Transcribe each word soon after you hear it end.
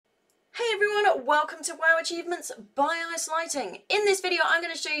Hi everyone, welcome to WoW Achievements by Ice Lighting. In this video I'm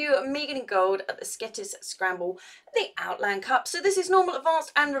going to show you me getting gold at the Skettis Scramble, the Outland Cup. So this is normal,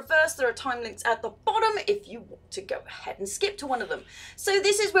 advanced and reverse. There are time links at the bottom if you want to go ahead and skip to one of them. So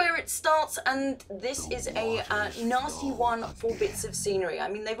this is where it starts, and this is a nasty one for bits of scenery. I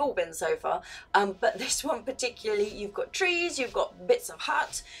mean, they've all been so far, but this one particularly, you've got trees, you've got bits of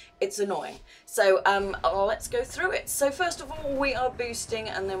hut. It's annoying. So let's go through it. So first of all, we are boosting,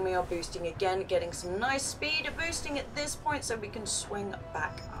 and then we are boosting again, getting some nice speed, boosting at this point so we can swing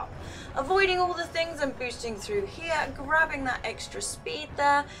back up. Avoiding all the things and boosting through here, grabbing that extra speed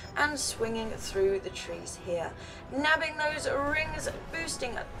there, and swinging through the trees here. Nabbing those rings,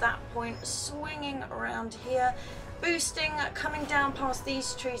 boosting at that point, swinging around here, boosting, coming down past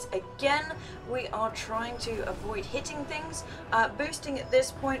these trees again. We are trying to avoid hitting things. Boosting at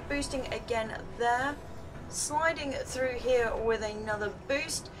this point, boosting again there, sliding through here with another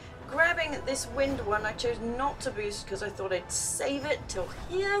boost, grabbing this wind one. I chose not to boost because I thought I'd save it till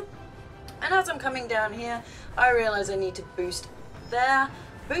here. And as I'm coming down here, I realize I need to boost there.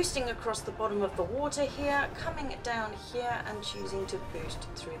 Boosting across the bottom of the water here, coming down here and choosing to boost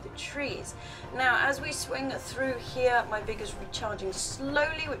through the trees. Now as we swing through here, my vigor's recharging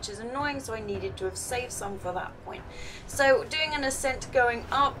slowly, which is annoying, so I needed to have saved some for that point. So doing an ascent going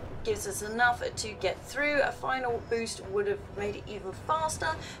up gives us enough to get through. A final boost would have made it even faster,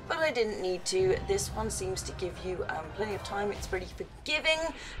 but I didn't need to. This one seems to give you plenty of time. It's pretty forgiving,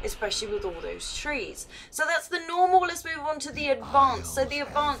 especially with all those trees. So that's the normal. Let's move on to the advanced. So the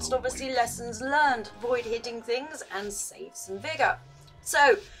advanced, obviously lessons learned, avoid hitting things and save some vigor.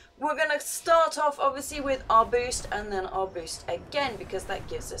 So we're going to start off obviously with our boost and then our boost again, because that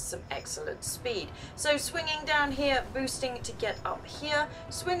gives us some excellent speed. So swinging down here, boosting to get up here,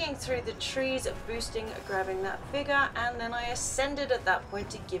 swinging through the trees, boosting, grabbing that vigor, and then I ascended at that point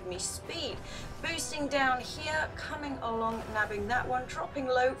to give me speed. Boosting down here, coming along, nabbing that one, dropping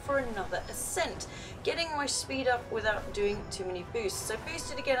low for another ascent, getting my speed up without doing too many boosts. So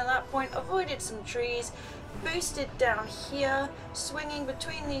boosted again at that point, avoided some trees, boosted down here, swinging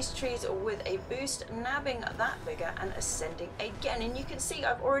between these trees with a boost, nabbing that vigor and ascending again. And you can see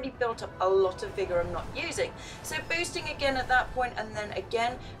I've already built up a lot of vigor I'm not using. So boosting again at that point, and then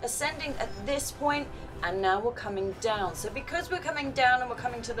again ascending at this point, and now we're coming down. So because we're coming down and we're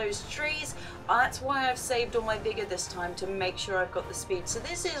coming to those trees, that's why I've saved all my vigor this time, to make sure I've got the speed. So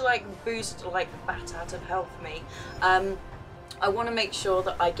this is like boost like bat out of hell for me. I want to make sure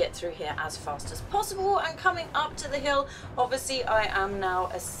that I get through here as fast as possible. And coming up to the hill, obviously I am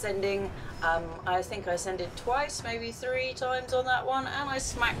now ascending. I think I ascended twice, maybe 3 times on that one, and I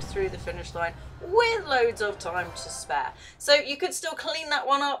smacked through the finish line with loads of time to spare. So you could still clean that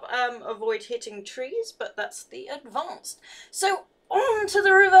one up, avoid hitting trees, but that's the advanced. So on to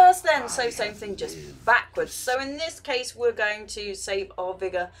the reverse then. So same thing, just backwards. So in this case, we're going to save our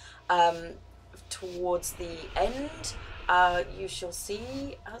vigor towards the end. You shall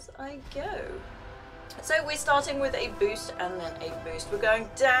see as I go. So we're starting with a boost and then a boost. We're going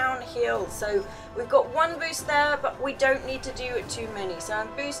downhill. So we've got one boost there, but we don't need to do too many. So I'm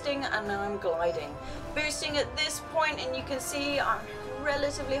boosting and now I'm gliding. Boosting at this point, and you can see I'm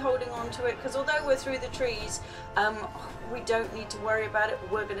relatively holding on to it, because although we're through the trees, we don't need to worry about it.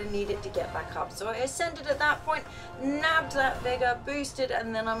 We're going to need it to get back up. So I ascended at that point, nabbed that vigor, boosted,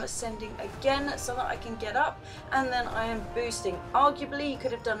 and then I'm ascending again so that I can get up, and then I am boosting. Arguably you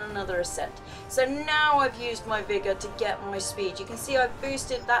could have done another ascent. So now I've used my vigor to get my speed. You can see I've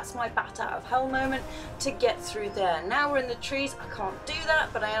boosted. That's my bat out of hell moment to get through there. Now we're in the trees. I can't do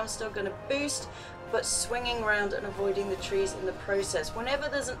that, but I am still going to boost, but swinging around and avoiding the trees in the process. Whenever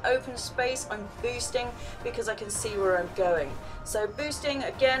there's an open space, I'm boosting because I can see where I'm going. So boosting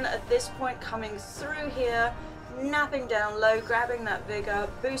again at this point, coming through here, napping down low, grabbing that vigor,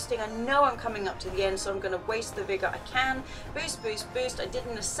 boosting. I know I'm coming up to the end, so I'm going to waste the vigor I can. Boost, boost, boost. I did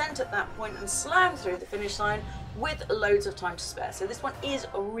an ascent at that point and slammed through the finish line with loads of time to spare. So this one is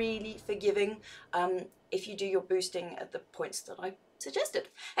really forgiving if you do your boosting at the points that I suggested.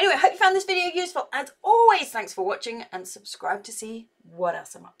 Anyway, I hope you found this video useful. As always, thanks for watching, and subscribe to see what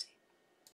else I'm up to.